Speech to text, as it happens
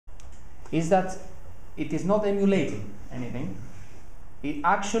is that it is not emulating anything. It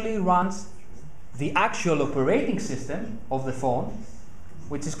actually runs the actual operating system of the phone,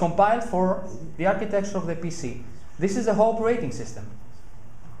 which is compiled for the architecture of the PC. This is the whole operating system.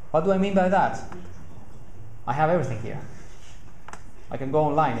 What do I mean by that? I have everything here. I can go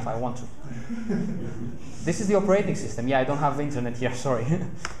online if I want to. This is the operating system. Yeah, I don't have internet here, sorry.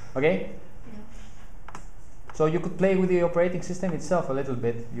 Okay? So you could play with the operating system itself a little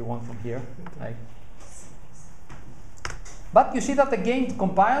bit if you want from here. Like. But you see that the game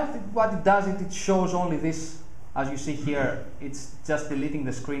compiled, what it does, it shows only this, as you see here, it's just deleting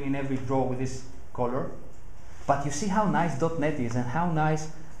the screen in every draw with this color. But you see how nice .NET is and how nice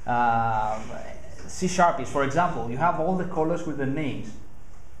C# is. For example, you have all the colors with the names.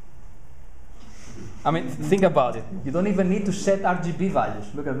 I mean, think about it. You don't even need to set RGB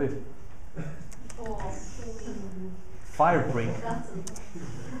values. Look at this. Firebrick.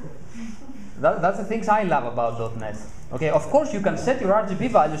 That's the things I love about .NET. Okay, of course you can set your RGB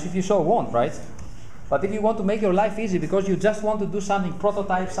values if you so want, right? But if you want to make your life easy because you just want to do something,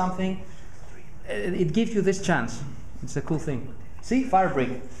 prototype something, it gives you this chance. It's a cool thing. See,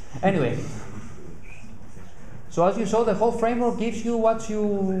 Firebrick. Anyway, so as you saw, the whole framework gives you what you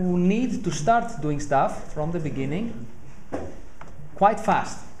need to start doing stuff from the beginning quite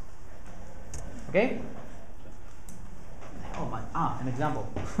fast. Okay? Oh my, an example.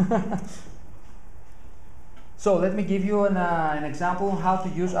 So let me give you an example how to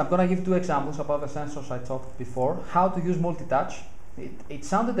use. I'm going to give two examples about the sensors I talked before. How to use multi-touch. It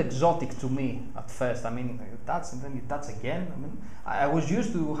sounded exotic to me at first. I mean, you touch and then you touch again. I mean, I was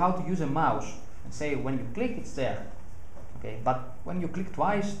used to how to use a mouse and say when you click, it's there. Okay, but when you click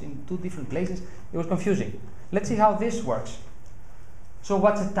twice in two different places, it was confusing. Let's see how this works. So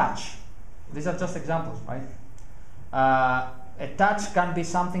what's a touch? These are just examples, right? A touch can be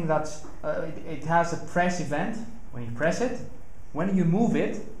something that it has a press event when you press it, when you move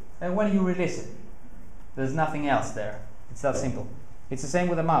it, and when you release it. There's nothing else there. It's that simple. It's the same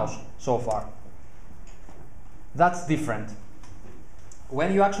with the mouse so far. That's different.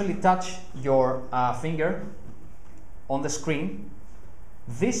 When you actually touch your finger on the screen,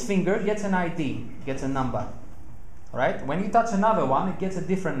 this finger gets an ID, gets a number. Right? When you touch another one, it gets a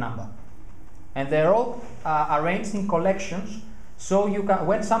different number. And they're all arranged in collections, so you can,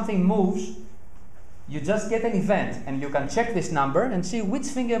 when something moves, you just get an event, and you can check this number and see which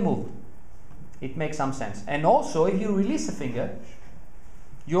finger moved. It makes some sense. And also, if you release a finger,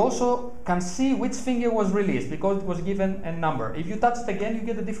 you also can see which finger was released because it was given a number. If you touch it again, you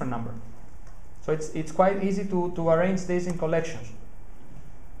get a different number. So it's quite easy to arrange this in collections.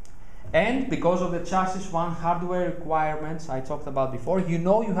 And because of the chassis one hardware requirements I talked about before, you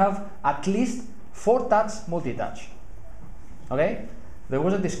know you have at least 4-touch multi-touch. Okay? There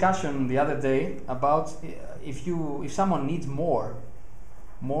was a discussion the other day about if someone needs more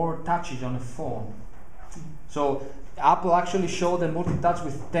touches on a phone. So Apple actually showed a multi-touch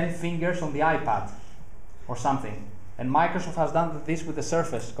with 10 fingers on the iPad or something. And Microsoft has done this with the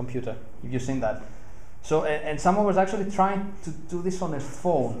Surface computer, if you've seen that. So, and someone was actually trying to do this on a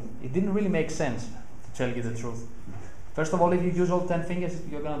phone. It didn't really make sense, to tell you the truth. First of all, if you use all 10 fingers,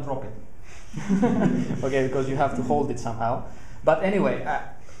 you're going to drop it. Okay, because you have to hold it somehow. But anyway,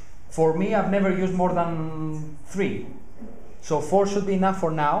 for me, I've never used more than 3. So 4 should be enough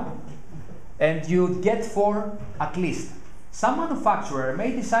for now. And you get 4 at least. Some manufacturer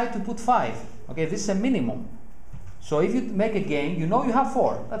may decide to put 5. Okay, this is a minimum. So if you make a game, you know you have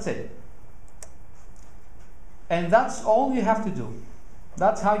 4. That's it. And that's all you have to do.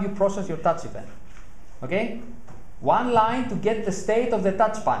 That's how you process your touch event. Okay? One line to get the state of the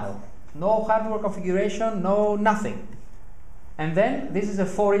touch panel. No hardware configuration, no nothing. And then this is a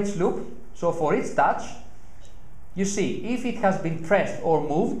for each loop. So for each touch, you see if it has been pressed or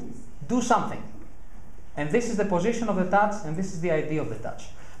moved, do something. And this is the position of the touch, and this is the ID of the touch.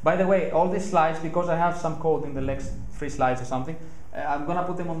 By the way, all these slides, because I have some code in the next 3 slides or something, I'm going to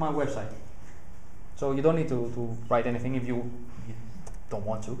put them on my website. So you don't need to write anything if you don't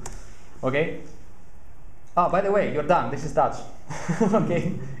want to. Okay? Oh, by the way, you're done. This is touch.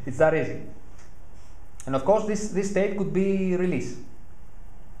 Okay? It's that easy. And of course, this state could be released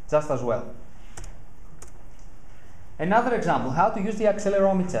just as well. Another example, how to use the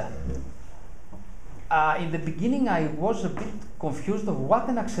accelerometer. In the beginning, I was a bit confused of what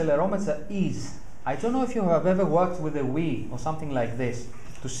an accelerometer is. I don't know if you have ever worked with a Wii or something like this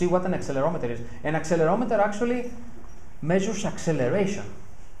to see what an accelerometer is. An accelerometer actually measures acceleration,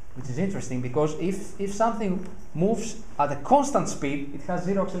 which is interesting because if something moves at a constant speed, it has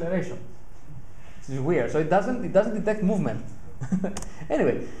 0 acceleration. This is weird. So it doesn't detect movement.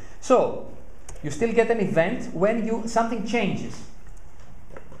 Anyway, So you still get an event when something changes,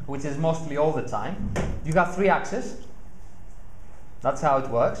 which is mostly all the time. You have 3 axes. That's how it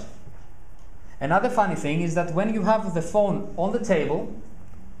works. Another funny thing is that when you have the phone on the table,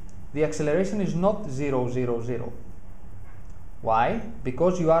 the acceleration is not 0, 0, 0. Why?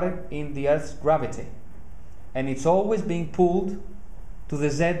 Because you are in the Earth's gravity, and it's always being pulled to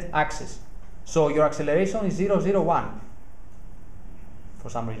the Z axis. So your acceleration is 0, 0, 1 for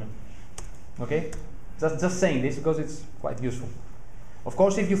some reason. Okay? Just saying this because it's quite useful. Of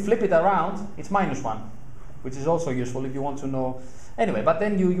course, if you flip it around, it's -1, which is also useful if you want to know. Anyway, but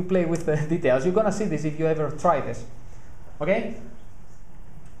then you play with the details. You're gonna see this if you ever try this. Okay?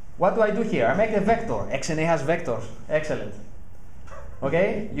 What do I do here? I make a vector. XNA has vectors. Excellent.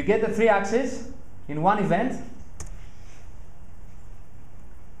 Okay? You get the 3 axes in one event.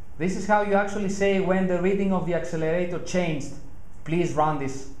 This is how you actually say when the reading of the accelerator changed, please run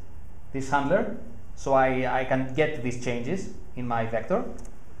this handler, so I can get these changes in my vector.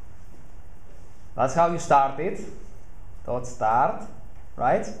 That's how you start it. Dot start,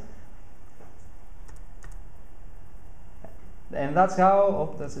 right? And that's how,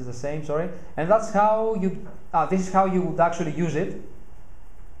 oh, this is the same, sorry. And that's how this is how you would actually use it.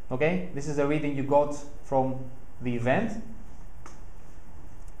 Okay, this is the reading you got from the event.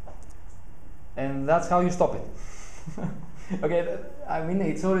 And that's how you stop it. Okay, I mean,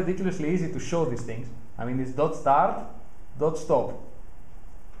 it's so ridiculously easy to show these things. I mean, it's dot start, dot stop.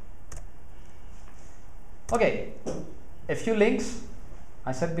 Okay, a few links.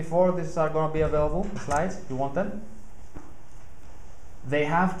 I said before, these are going to be available, the slides, if you want them. They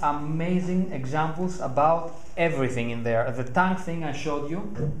have amazing examples about everything in there. The tank thing I showed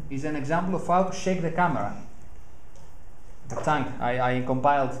you is an example of how to shake the camera. The tank I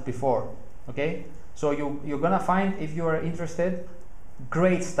compiled before. Okay, so you're gonna find, if you are interested,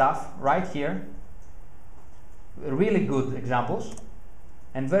 great stuff right here. Really good examples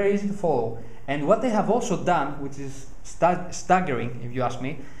and very easy to follow. And what they have also done, which is staggering if you ask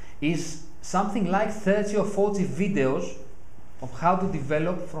me, is something like 30 or 40 videos of how to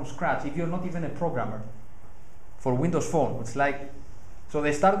develop from scratch if you're not even a programmer for Windows Phone. It's like, so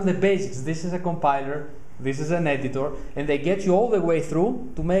they start with the basics. This is a compiler, this is an editor, and they get you all the way through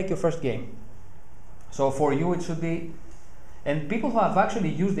to make your first game. So for you it should be, and people who have actually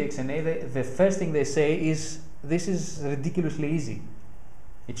used the XNA, the first thing they say is, this is ridiculously easy.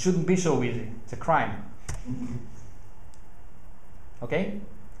 It shouldn't be so easy. It's a crime. Okay?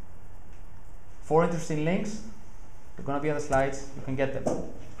 4 interesting links. They're going to be on the slides. You can get them.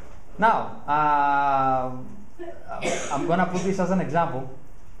 Now, I'm going to put this as an example.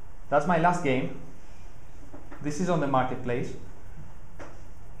 That's my last game. This is on the marketplace.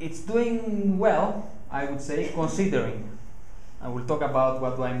 It's doing well, I would say, considering. I will talk about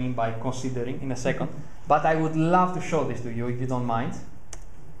what do I mean by considering in a second. But I would love to show this to you if you don't mind.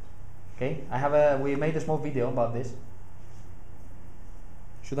 Okay, we made a small video about this.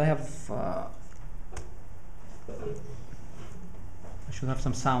 Should I have? I should have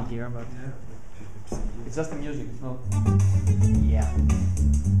some sound here, but it's just the music. It's not. Yeah.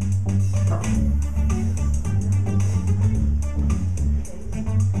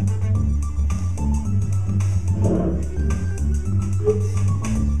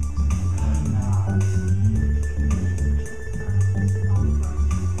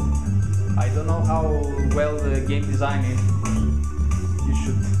 I don't know how well the game design is. You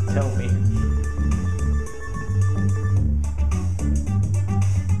should tell me.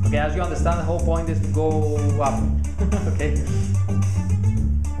 Okay, as you understand, the whole point is to go up. Okay.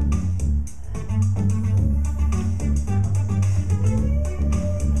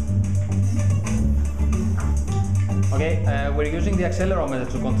 Okay, we're using the accelerometer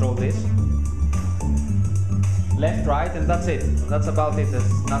to control this. Left, right, and that's it. That's about it.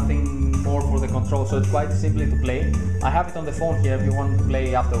 There's nothing more for the control, so it's quite simply to play. I have it on the phone here if you want to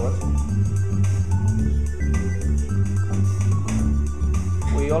play afterwards.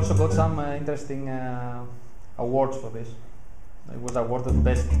 We also got some interesting awards for this. It was awarded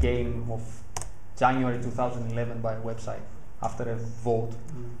best game of January 2011 by a website after a vote.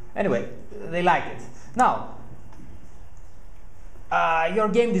 Anyway, they like it. Now, you're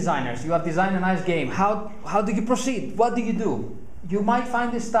game designers. You have designed a nice game. How do you proceed? What do you do? You might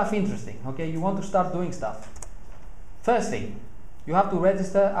find this stuff interesting. Okay, you want to start doing stuff. First thing, you have to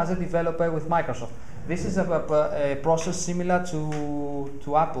register as a developer with Microsoft. This is a process similar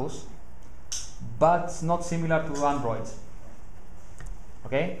to Apple's, but not similar to Android's.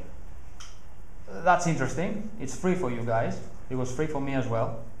 Okay, that's interesting. It's free for you guys. It was free for me as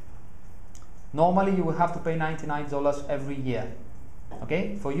well. Normally, you will have to pay $99 every year.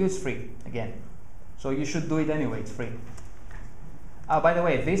 Okay, for you it's free again, so you should do it anyway. It's free. By the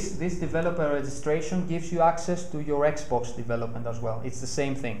way, this developer registration gives you access to your Xbox development as well. It's the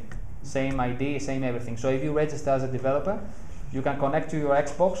same thing, same ID, same everything. So if you register as a developer, you can connect to your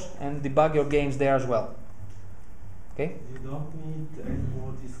Xbox and debug your games there as well. Okay? You don't need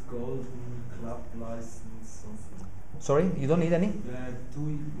anymore this golden club license. Sorry, you don't need any? 2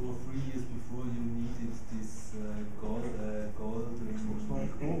 or 3 years before you needed this gold. Xbox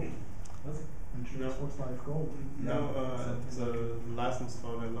Live Gold. No. Xbox Live Gold. No, it's a license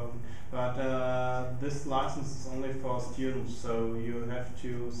for the loan. But this license is only for students, so you have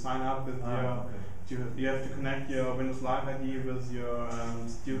to sign up with you have to connect your Windows Live ID with your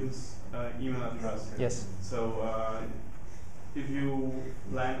student's email address. Yes. So if you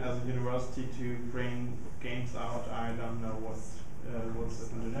plan as a university to bring games out, I don't know what's the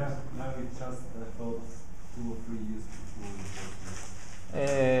conditions. No, it just thought 2 or 3 years before.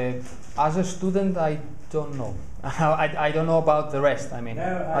 As a student, I don't know. I don't know about the rest. I mean,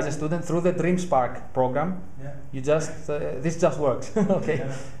 as a student, through the DreamSpark program, you just this just works. Okay,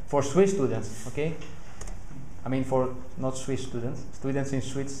 for Swiss students. Okay, I mean for not Swiss students, students in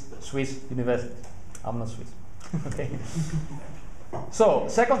Swiss University. I'm not Swiss. Okay. So,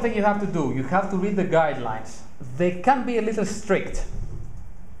 second thing you have to do, you have to read the guidelines. They can be a little strict.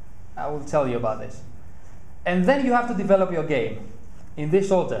 I will tell you about this. And then you have to develop your game in this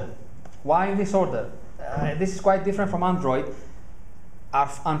order. Why in this order? This is quite different from Android.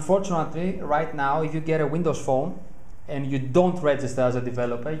 Unfortunately, right now, if you get a Windows phone and you don't register as a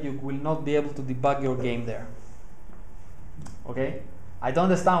developer, you will not be able to debug your game there. Okay? I don't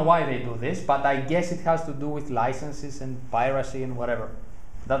understand why they do this, but I guess it has to do with licenses and piracy and whatever.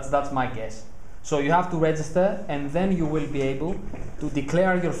 That's my guess. So you have to register, and then you will be able to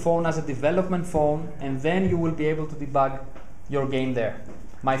declare your phone as a development phone, and then you will be able to debug your game there.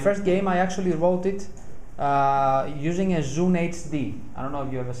 My first game, I actually wrote it using a Zune HD. I don't know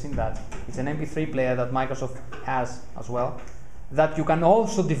if you've ever seen that. It's an MP3 player that Microsoft has as well, that you can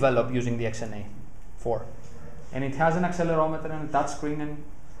also develop using the XNA for. And it has an accelerometer and a touch screen, and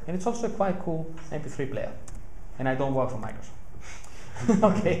it's also a quite cool MP3 player. And I don't work for Microsoft.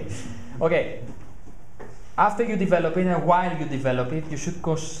 Okay. After you develop it and while you develop it, you should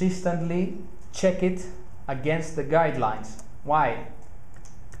consistently check it against the guidelines. Why?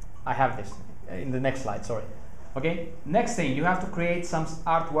 I have this in the next slide, sorry. Okay, next thing, you have to create some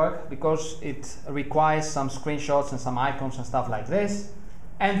artwork because it requires some screenshots and some icons and stuff like this.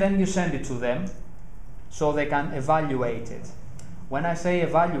 And then you send it to them so they can evaluate it. When I say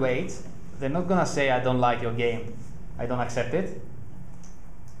evaluate, they're not gonna say, I don't like your game, I don't accept it.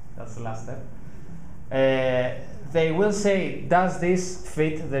 That's the last step. They will say, does this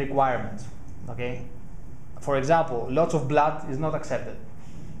fit the requirements? Okay. For example, lots of blood is not accepted.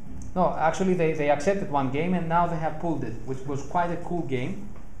 No, actually they accepted one game and now they have pulled it, which was quite a cool game,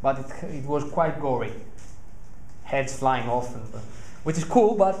 but it was quite gory. Heads flying off, which is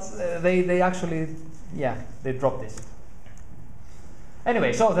cool, but they actually, yeah, they dropped this.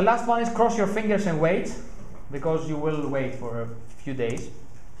 Anyway, so the last one is cross your fingers and wait, because you will wait for a few days.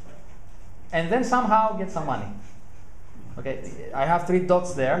 And then somehow get some money. Okay, I have 3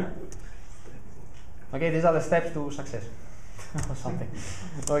 dots there. Okay, these are the steps to success. Or something.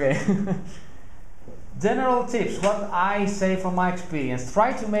 Okay. General tips, what I say from my experience,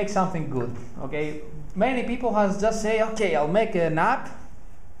 try to make something good. Okay, many people has just say, okay, I'll make an app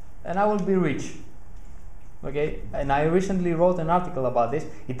and I will be rich. Okay, and I recently wrote an article about this.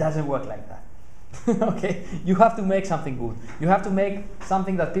 It doesn't work like that. Okay, you have to make something good. You have to make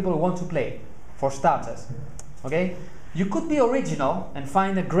something that people want to play, for starters. Okay, you could be original and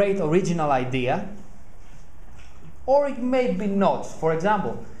find a great original idea, or it may be not. For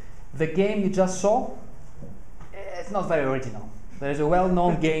example, the game you just saw, it's not very original. There is a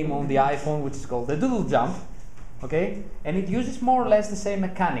well-known game on the iPhone which is called the Doodle Jump, okay, and it uses more or less the same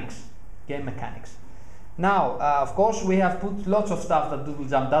mechanics, game mechanics. Now, of course, we have put lots of stuff that Doodle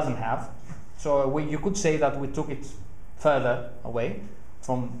Jump doesn't have, so you could say that we took it further away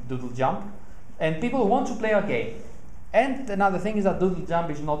from Doodle Jump, and people want to play our game. And another thing is that Doodle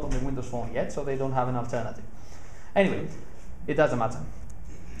Jump is not on the Windows Phone yet, so they don't have an alternative. Anyway, it doesn't matter.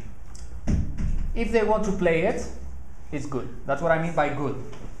 If they want to play it, it's good. That's what I mean by good.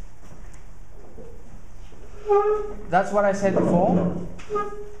 That's what I said before.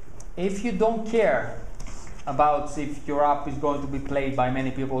 If you don't care about if your app is going to be played by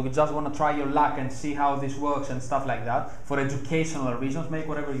many people, you just want to try your luck and see how this works and stuff like that, for educational reasons, make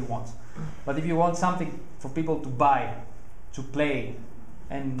whatever you want. But if you want something for people to buy, to play,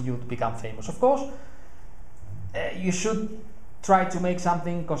 and you become famous, of course, you should try to make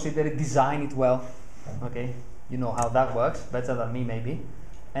something, consider it, design it well. Okay, you know how that works better than me maybe.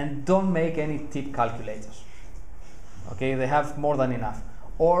 And don't make any tip calculators. Okay, they have more than enough.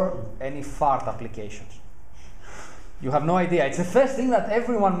 Or any fart applications. You have no idea. It's the first thing that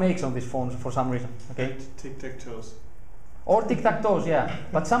everyone makes on these phones for some reason. Okay. Tic-tac-toes. Or tic-tac-toes, yeah.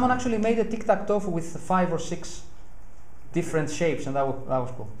 But someone actually made a tic-tac-toe with 5 or 6 different shapes, and that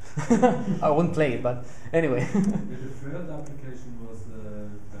was cool. I wouldn't play it, but anyway. The third application was a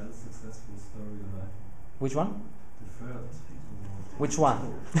very successful story, right? Which one? The third. Which one?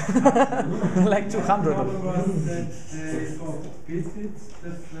 Like 200 of them. Was that they got biscuits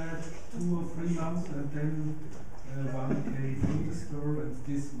that led 2 or 3 months, and then one came through the store, and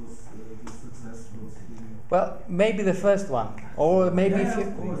this was the successful thing. Well, maybe the first one, or maybe Yeah, if you.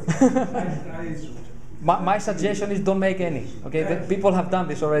 of course. My suggestion is don't make any. Okay, people have done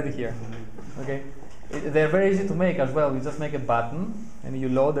this already here. Okay, they're very easy to make as well. You just make a button and you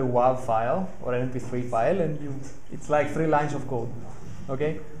load a WAV file or an MP3 file, and it's like 3 lines of code.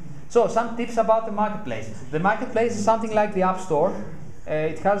 Okay, so some tips about the marketplace. The marketplace is something like the App Store.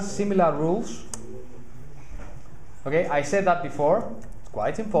 It has similar rules. Okay, I said that before. It's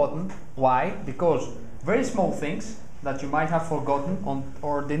quite important. Why? Because very small things that you might have forgotten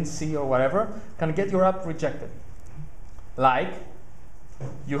or didn't see or whatever can get your app rejected. Like,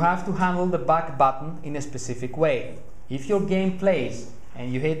 you have to handle the back button in a specific way. If your game plays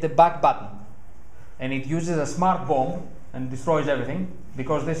and you hit the back button and it uses a smart bomb and destroys everything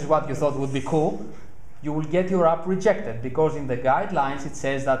because this is what you thought would be cool, you will get your app rejected because in the guidelines it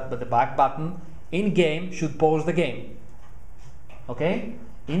says that the back button in game should pause the game. Okay?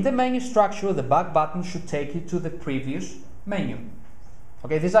 In the menu structure, the back button should take you to the previous menu.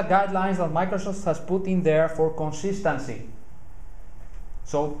 Okay, these are guidelines that Microsoft has put in there for consistency.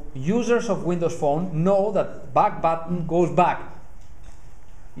 So users of Windows Phone know that back button goes back.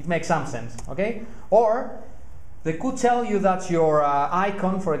 It makes some sense, okay? Or they could tell you that your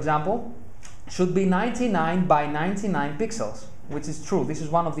icon, for example, should be 99 by 99 pixels, which is true. This is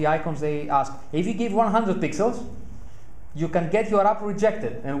one of the icons they ask. If you give 100 pixels, you can get your app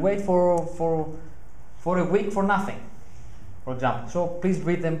rejected and wait for a week for nothing, for example. So please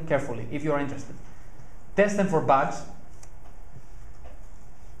read them carefully if you are interested. Test them for bugs.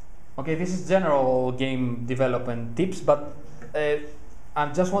 Okay, this is general game development tips, but I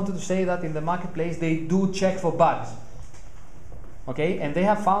just wanted to say that in the marketplace they do check for bugs. Okay, and they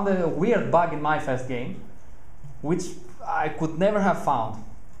have found a weird bug in my first game, which I could never have found.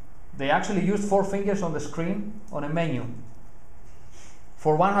 They actually used 4 fingers on the screen on a menu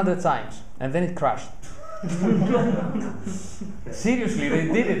for 100 times, and then it crashed. Seriously, they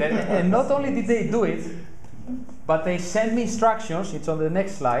did it, and not only did they do it, but they sent me instructions. It's on the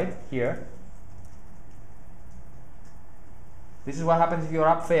next slide here. This is what happens if your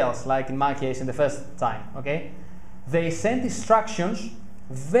app fails, like in my case in the first time, okay? They sent instructions,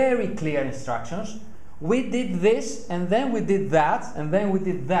 very clear instructions. We did this, and then we did that, and then we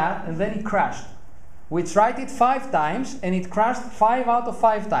did that, and then it crashed. We tried it 5 times, and it crashed 5 out of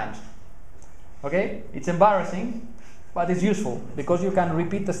 5 times. Okay? It's embarrassing, but it's useful, because you can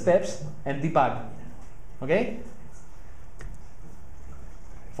repeat the steps and debug. Okay?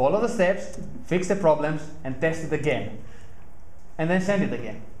 Follow the steps, fix the problems, and test it again. And then send it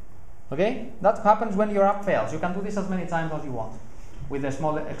again. Okay? That happens when your app fails. You can do this as many times as you want, with a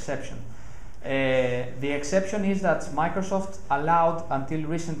small exception. The exception is that Microsoft allowed until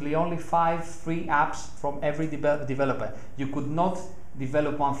recently only 5 free apps from every developer. You could not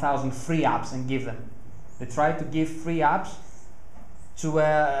develop 1,000 free apps and give them. They tried to give free apps to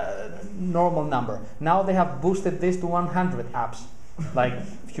a normal number. Now they have boosted this to 100 apps, like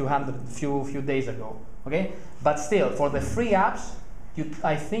few days ago. Okay, but still, for the free apps,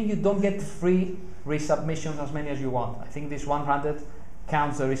 I think you don't get free resubmissions as many as you want. I think this 100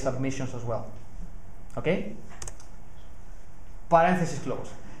 counts the resubmissions as well. Okay? Parenthesis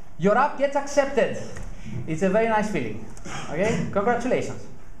closed. Your app gets accepted. It's a very nice feeling. Okay? Congratulations.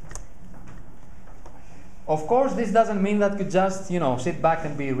 Of course, this doesn't mean that you just, sit back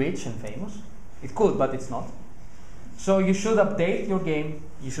and be rich and famous. It could, but it's not. So you should update your game.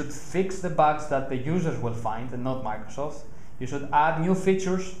 You should fix the bugs that the users will find and not Microsoft. You should add new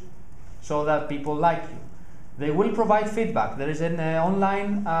features so that people like you. They will provide feedback. There is an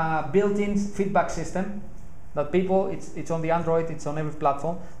online built-in feedback system that people, it's on the Android, it's on every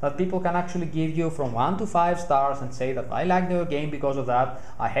platform, that people can actually give you from 1 to 5 stars and say that I liked your game because of that,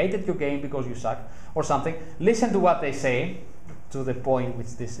 I hated your game because you suck, or something. Listen to what they say, to the point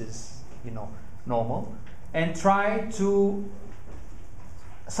which this is, normal, and try to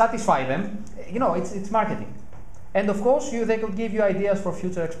satisfy them. It's marketing. And of course, they could give you ideas for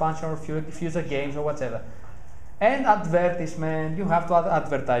future expansion or future games or whatever. And advertisement, you have to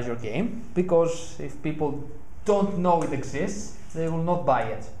advertise your game, because if people don't know it exists, they will not buy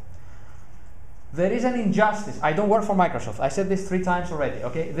it. There is an injustice. I don't work for Microsoft. I said this 3 times already,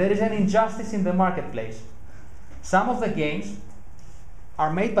 okay? There is an injustice in the marketplace. Some of the games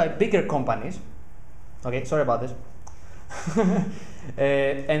are made by bigger companies. Okay, sorry about this.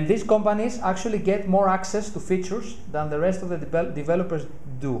 And these companies actually get more access to features than the rest of the developers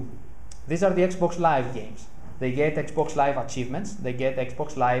do. These are the Xbox Live games. They get Xbox Live achievements. They get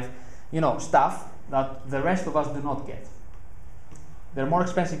Xbox Live, stuff that the rest of us do not get. They're more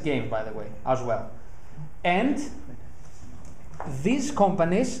expensive games, by the way, as well. And these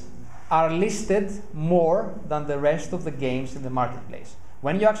companies are listed more than the rest of the games in the marketplace.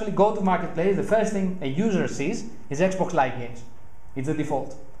 When you actually go to marketplace, the first thing a user sees is Xbox Live games. It's the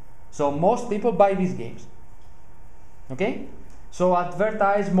default. So most people buy these games. Okay? So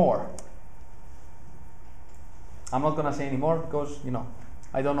advertise more. I'm not gonna say anymore because,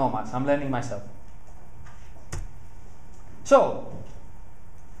 I don't know much. I'm learning myself. So,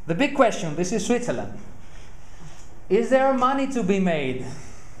 the big question, this is Switzerland. Is there money to be made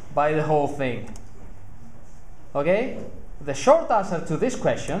by the whole thing? Okay? The short answer to this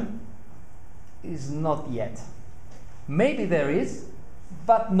question is not yet. Maybe there is,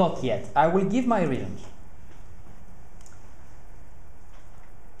 but not yet. I will give my reasons.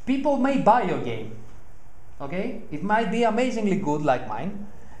 People may buy your game. Okay? It might be amazingly good like mine,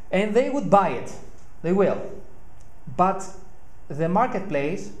 and they would buy it. They will. But the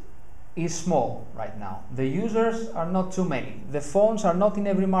marketplace is small right now. The users are not too many. The phones are not in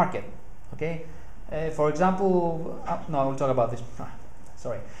every market. Okay? For example, no, I will talk about this.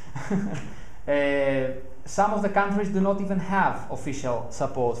 Sorry. Some of the countries do not even have official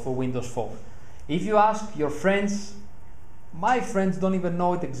support for Windows Phone. If you ask your friends, my friends don't even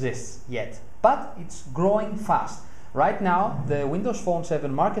know it exists yet. But it's growing fast. Right now, the Windows Phone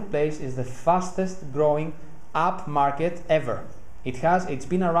 7 marketplace is the fastest growing app market ever. It's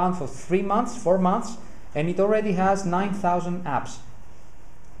been around for 3 months, 4 months, and it already has 9,000 apps,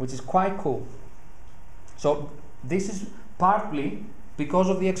 which is quite cool. So this is partly because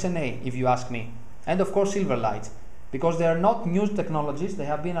of the XNA, if you ask me, and of course Silverlight, because they are not new technologies. They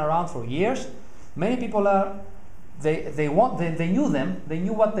have been around for years. Many people they knew them. They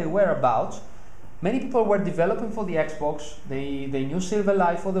knew what they were about. Many people were developing for the Xbox. They knew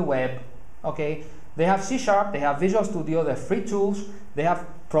Silverlight for the web. Okay. They have C#, they have Visual Studio, they have free tools, they have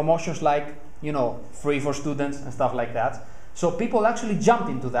promotions like, free for students and stuff like that. So people actually jumped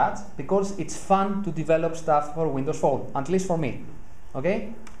into that because it's fun to develop stuff for Windows Phone, at least for me.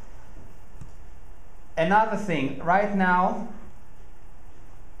 Okay? Another thing, right now,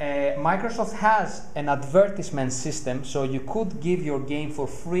 Microsoft has an advertisement system, so you could give your game for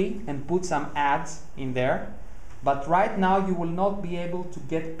free and put some ads in there. But right now you will not be able to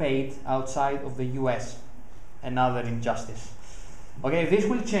get paid outside of the US. Another injustice. Okay, this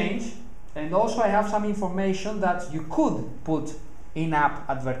will change. And also I have some information that you could put in-app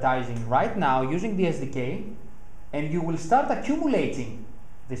advertising right now using the SDK, and you will start accumulating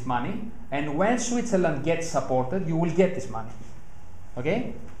this money, and when Switzerland gets supported, you will get this money.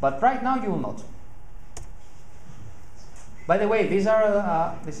 Okay? But right now you will not. By the way, these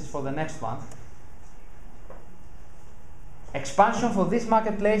are this is for the next one. Expansion for this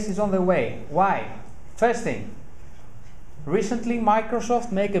marketplace is on the way. Why? First thing, recently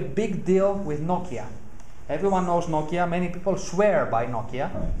Microsoft made a big deal with Nokia. Everyone knows Nokia. Many people swear by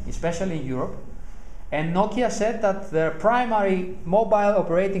Nokia, especially in Europe. And Nokia said that their primary mobile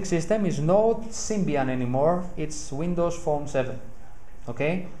operating system is not Symbian anymore, it's Windows Phone 7.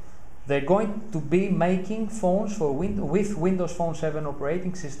 Okay? They're going to be making phones for with Windows Phone 7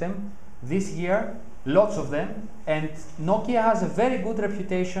 operating system this year. Lots of them, and Nokia has a very good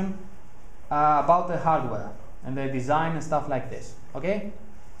reputation about the hardware and the design and stuff like this. Okay,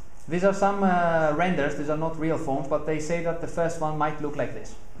 these are some renders. These are not real phones, but they say that the first one might look like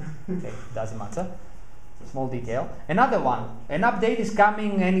this. Okay, doesn't matter. It's a small detail. Another one. An update is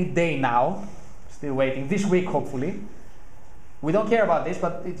coming any day now. Still waiting. This week, hopefully. We don't care about this,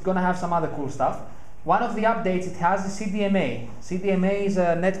 but it's gonna have some other cool stuff. One of the updates, it has the CDMA. CDMA is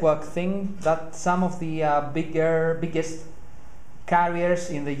a network thing that some of the biggest carriers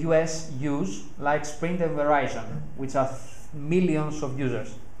in the US use, like Sprint and Verizon, which are millions of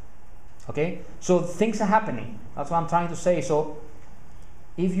users. Okay, so things are happening. That's what I'm trying to say. So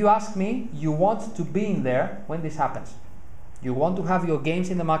if you ask me, you want to be in there when this happens. You want to have your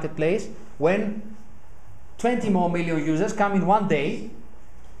games in the marketplace when 20 more million users come in one day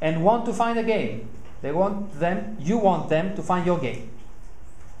and want to find a game. You want them to find your game.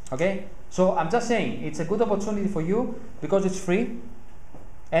 Okay? So I'm just saying, it's a good opportunity for you because it's free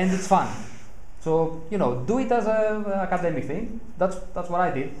and it's fun. So, you know, do it as an academic thing. That's what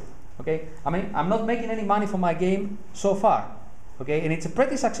I did. Okay? I mean, I'm not making any money from my game so far. Okay? And it's a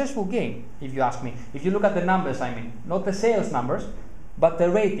pretty successful game, if you ask me. If you look at the numbers, I mean, not the sales numbers, but the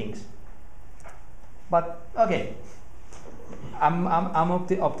ratings. But, okay. I'm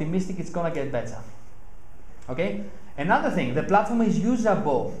optimistic it's gonna get better. Okay? Another thing, the platform is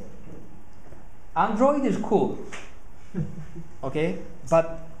usable. Android is cool. Okay?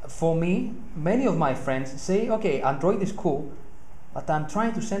 But for me, many of my friends say, okay, Android is cool, but I'm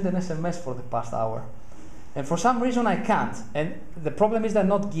trying to send an SMS for the past hour. And for some reason I can't. And the problem is they're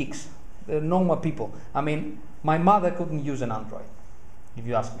not geeks. They're normal people. I mean, my mother couldn't use an Android, if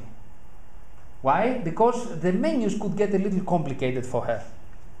you ask me. Why? Because the menus could get a little complicated for her.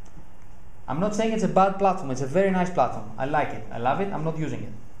 I'm not saying it's a bad platform. It's a very nice platform. I like it. I love it. I'm not using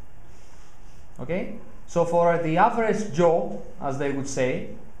it. Okay? So for the average Joe, as they would say,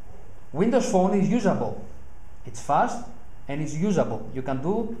 Windows Phone is usable. It's fast and it's usable. You can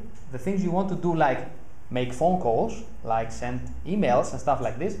do the things you want to do, like make phone calls, like send emails and stuff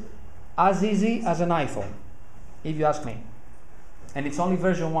like this, as easy as an iPhone, if you ask me. And it's only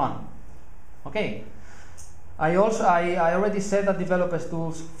version 1. Okay. I already said that developers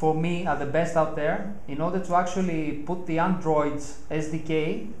tools for me are the best out there. In order to actually put the Android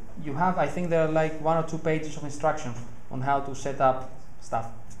SDK, you have, I think there are like 1 or 2 pages of instructions on how to set up stuff.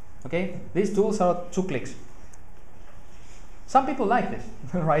 Okay, these tools are 2 clicks. Some people like this,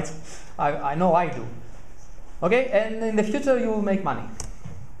 right? I know I do. Okay, and in the future you will make money.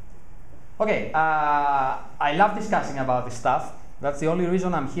 Okay, I love discussing about this stuff. That's the only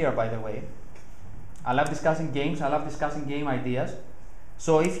reason I'm here, by the way. I love discussing games, I love discussing game ideas.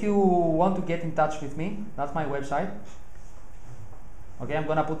 So if you want to get in touch with me, that's my website. Okay, I'm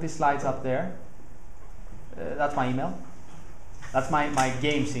gonna put these slides up there. That's my email. That's my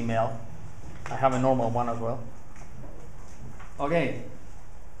games email. I have a normal one as well. Okay.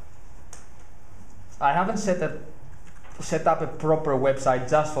 I haven't set up a proper website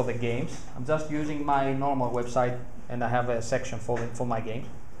just for the games. I'm just using my normal website, and I have a section for my games.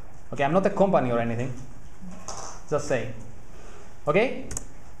 Okay, I'm not a company or anything. Just saying. Okay?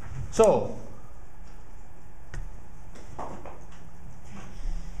 So.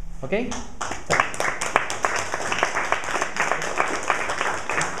 Okay?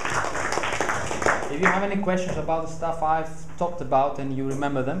 If you have any questions about the stuff I've talked about and you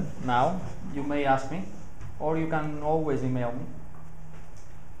remember them now, you may ask me, or you can always email me.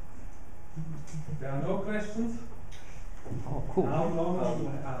 There are no questions? Oh, cool. How long do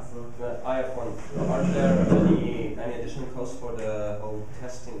you have? I have one. Are there any additional costs for the whole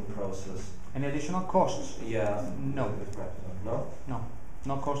testing process? Any additional costs? Yeah. No. No? No.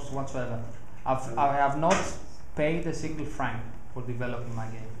 No costs whatsoever. I have not paid a single franc for developing my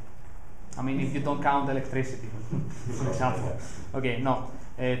game. I mean, if you don't count electricity, for example. Okay, no.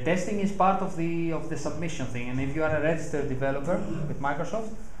 Testing is part of the submission thing, and if you are a registered developer with Microsoft,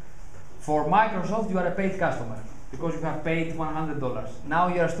 for Microsoft you are a paid customer because you have paid $100. Now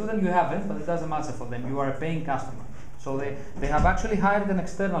you're a student, you haven't, but it doesn't matter for them. You are a paying customer. So they have actually hired an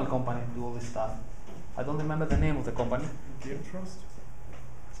external company to do all this stuff. I don't remember the name of the company. GameTrust?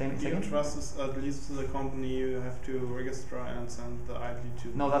 Same GameTrust is at least the company you have to register and send the ID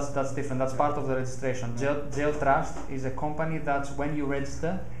to. No, that's different. That's part of the registration. GameTrust is a company that when you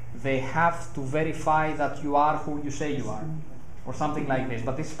register, they have to verify that you are who you say you are, or something like this.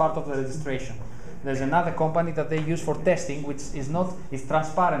 But this is part of the registration. There's another company that they use for testing, which is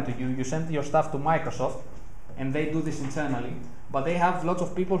transparent to you. You send your stuff to Microsoft, and they do this internally. But they have lots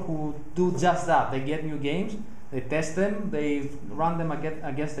of people who do just that. They get new games, they test them, they run them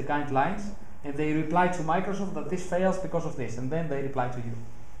against the guidelines, and they reply to Microsoft that this fails because of this, and then they reply to you.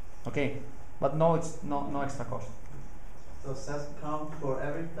 Okay, but no, it's no extra cost. So does that count for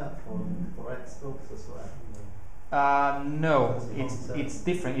every platform, for Xbox as well? No, it's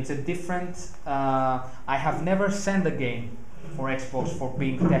different. It's a different. I have never sent a game for Xbox for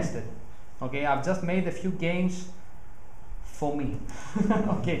being tested. Okay, I've just made a few games for me.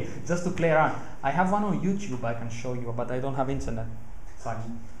 Okay, just to play around. I have one on YouTube I can show you, but I don't have internet. Sorry.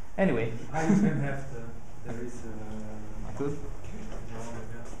 Anyway. I can have there is Good.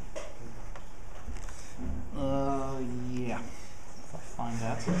 Yeah. If I find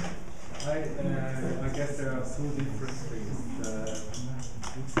that. I guess there are 2 different things. The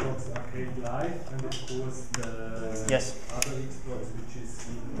Xbox Arcade Live and of course the other Xbox, which is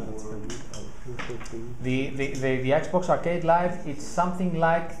the Xbox Arcade Live. It's something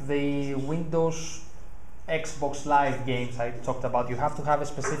like the Windows Xbox Live games I talked about, you have to have a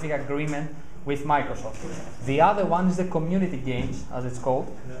specific agreement with Microsoft. The other one is the community games, as it's called,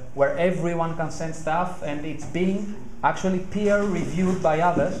 where everyone can send stuff and it's being actually peer reviewed by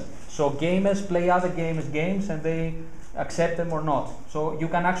others. So gamers play other gamers' games and they accept them or not. So you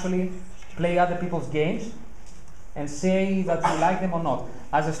can actually play other people's games and say that you like them or not.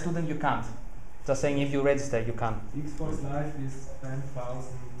 As a student, you can't. Just saying, if you register, you can. Xbox Live is 10,000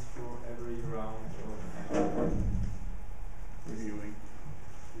 for every round of Reviewing.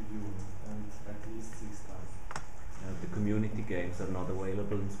 review, and at least 6,000. The community games are not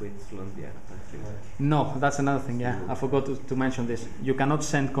available in Switzerland yet, I think. No, that's another thing, yeah. I forgot to mention this. You cannot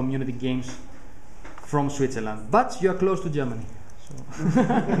send community games from Switzerland, but you are close to Germany. So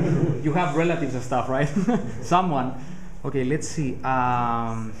you have relatives and stuff, right? Someone. Okay, let's see.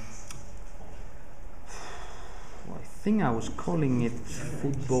 I think I was calling it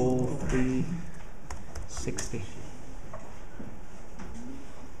Football 360.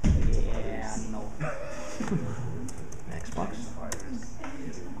 Yeah, no. Xbox?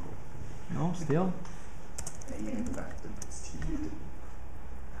 No, still?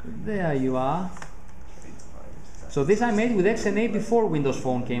 There you are. So this I made with XNA before Windows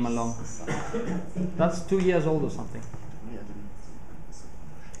Phone came along. That's 2 years old or something.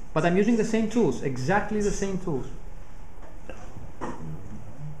 But I'm using the same tools, exactly the same tools.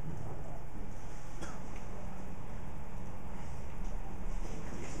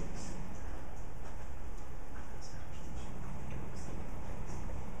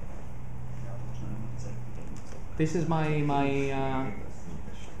 This is my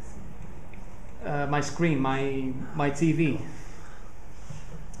screen, my TV.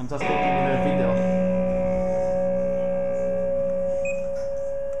 I'm just taking a video.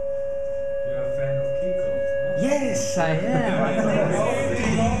 You're a fan of Kiko? Huh? Yes, I am.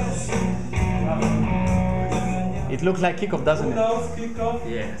 It looks like kickoff, doesn't Who it? knows Kiko?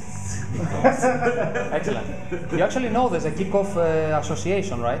 Yes. Excellent. You actually know there's a kickoff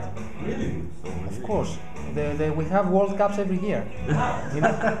association, right? Really? Of course. We have World Cups every year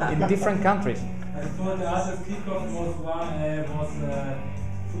in different countries. I thought the other kickoff was a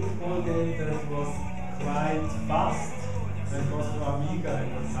football game that was quite fast. That was for Amiga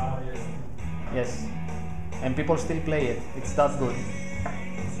and Atari. Yes. And people still play it. It's that good.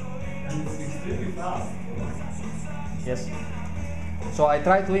 And it's extremely fast. Yes. So I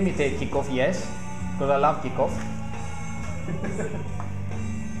try to imitate kickoff, yes, because I love kickoff.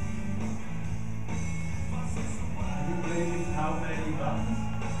 How many buttons?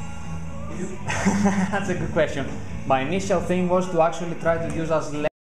 That's a good question. My initial thing was to actually try to use as less